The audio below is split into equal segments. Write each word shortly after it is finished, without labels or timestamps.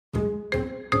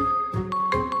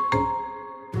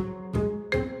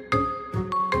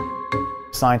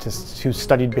scientists who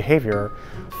studied behavior,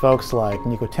 folks like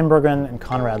Nico Tinbergen and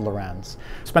Konrad Lorenz,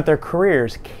 spent their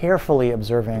careers carefully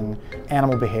observing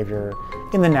animal behavior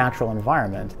in the natural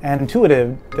environment and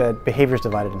intuited that behavior is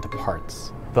divided into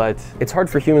parts. But it's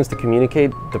hard for humans to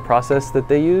communicate the process that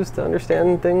they use to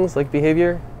understand things like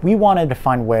behavior. We wanted to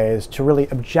find ways to really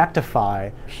objectify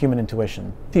human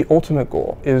intuition. The ultimate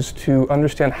goal is to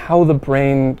understand how the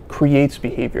brain creates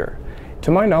behavior. To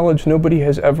my knowledge, nobody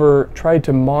has ever tried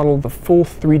to model the full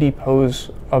 3D pose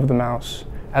of the mouse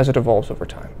as it evolves over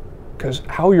time. Because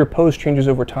how your pose changes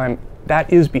over time,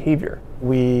 that is behavior.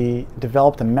 We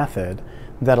developed a method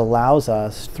that allows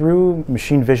us, through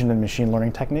machine vision and machine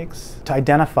learning techniques, to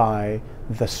identify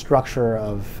the structure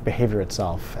of behavior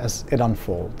itself as it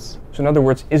unfolds. So in other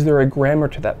words, is there a grammar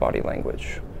to that body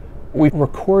language? We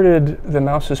recorded the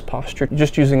mouse's posture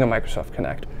just using a Microsoft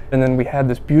Kinect. And then we had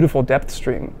this beautiful depth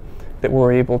stream that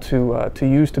we're able to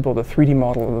use to build a 3D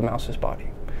model of the mouse's body.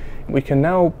 We can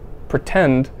now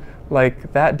pretend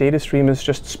like that data stream is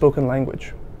just spoken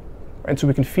language. And so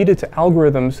we can feed it to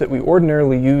algorithms that we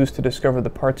ordinarily use to discover the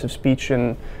parts of speech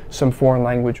in some foreign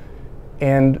language.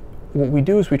 And what we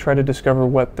do is we try to discover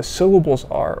what the syllables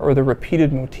are, or the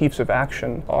repeated motifs of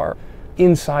action are,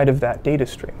 inside of that data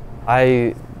stream.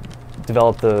 I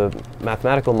developed the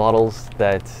mathematical models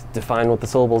that define what the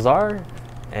syllables are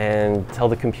and tell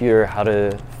the computer how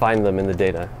to find them in the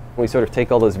data. We sort of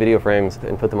take all those video frames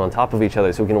and put them on top of each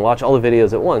other so we can watch all the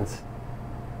videos at once.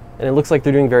 And it looks like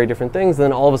they're doing very different things,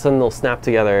 then all of a sudden they'll snap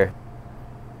together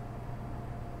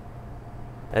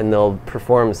and they'll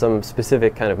perform some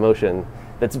specific kind of motion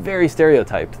that's very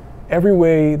stereotyped. Every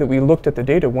way that we looked at the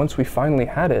data, once we finally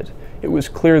had it, it was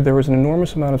clear there was an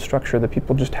enormous amount of structure that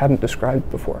people just hadn't described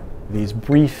before. These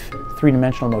Brief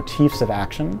three-dimensional motifs of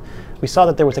action, we saw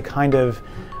that there was a kind of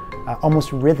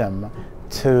almost rhythm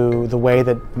to the way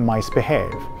that mice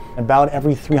behave. About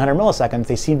every 300 milliseconds,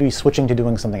 they seem to be switching to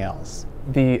doing something else.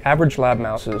 The average lab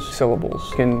mouse's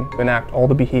syllables can enact all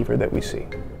the behavior that we see.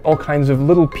 All kinds of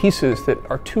little pieces that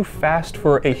are too fast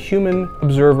for a human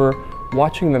observer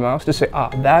watching the mouse to say, ah,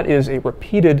 that is a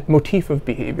repeated motif of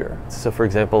behavior. So for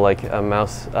example, like a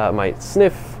mouse might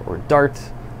sniff or dart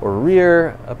or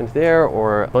rear up into the air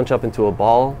or bunch up into a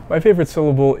ball. My favorite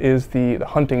syllable is the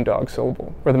hunting dog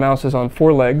syllable, where the mouse is on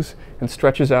 4 legs and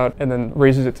stretches out and then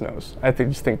raises its nose. I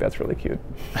just think that's really cute.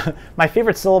 My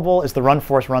favorite syllable is the run,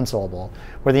 force, run syllable,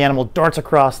 where the animal darts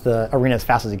across the arena as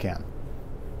fast as he can.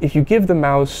 If you give the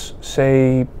mouse,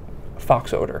 say,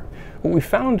 fox odor, what we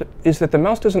found is that the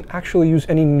mouse doesn't actually use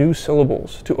any new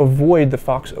syllables to avoid the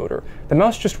fox odor. The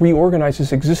mouse just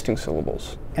reorganizes existing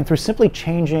syllables. And through simply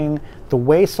changing the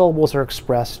way syllables are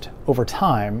expressed over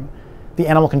time, the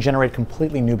animal can generate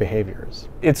completely new behaviors.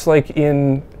 It's like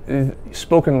in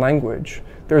spoken language,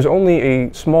 there's only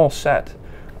a small set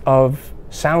of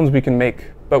sounds we can make,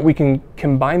 but we can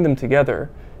combine them together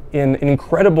in an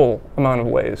incredible amount of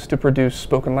ways to produce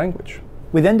spoken language.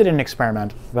 We then did an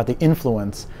experiment about the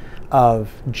influence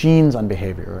of genes on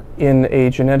behavior. In a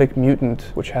genetic mutant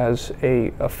which has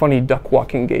a funny duck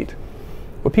walking gait,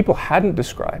 what people hadn't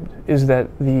described is that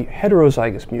the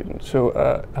heterozygous mutant, so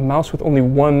a mouse with only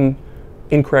one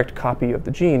incorrect copy of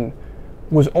the gene,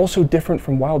 was also different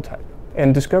from wild type.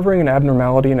 And discovering an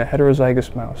abnormality in a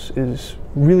heterozygous mouse is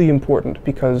really important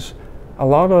because a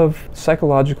lot of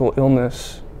psychological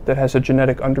illness that has a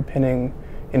genetic underpinning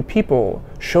in people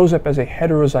shows up as a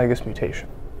heterozygous mutation.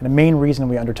 And the main reason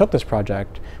we undertook this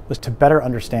project was to better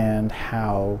understand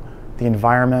how the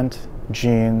environment,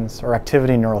 genes, or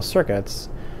activity in neural circuits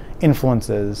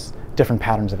influences different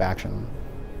patterns of action.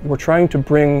 We're trying to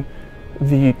bring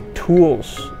the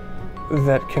tools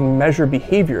that can measure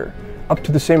behavior up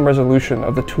to the same resolution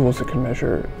of the tools that can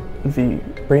measure the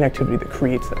brain activity that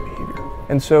creates that behavior.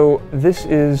 And so this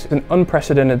is an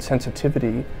unprecedented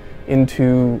sensitivity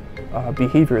into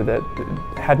behavior that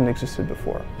hadn't existed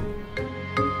before.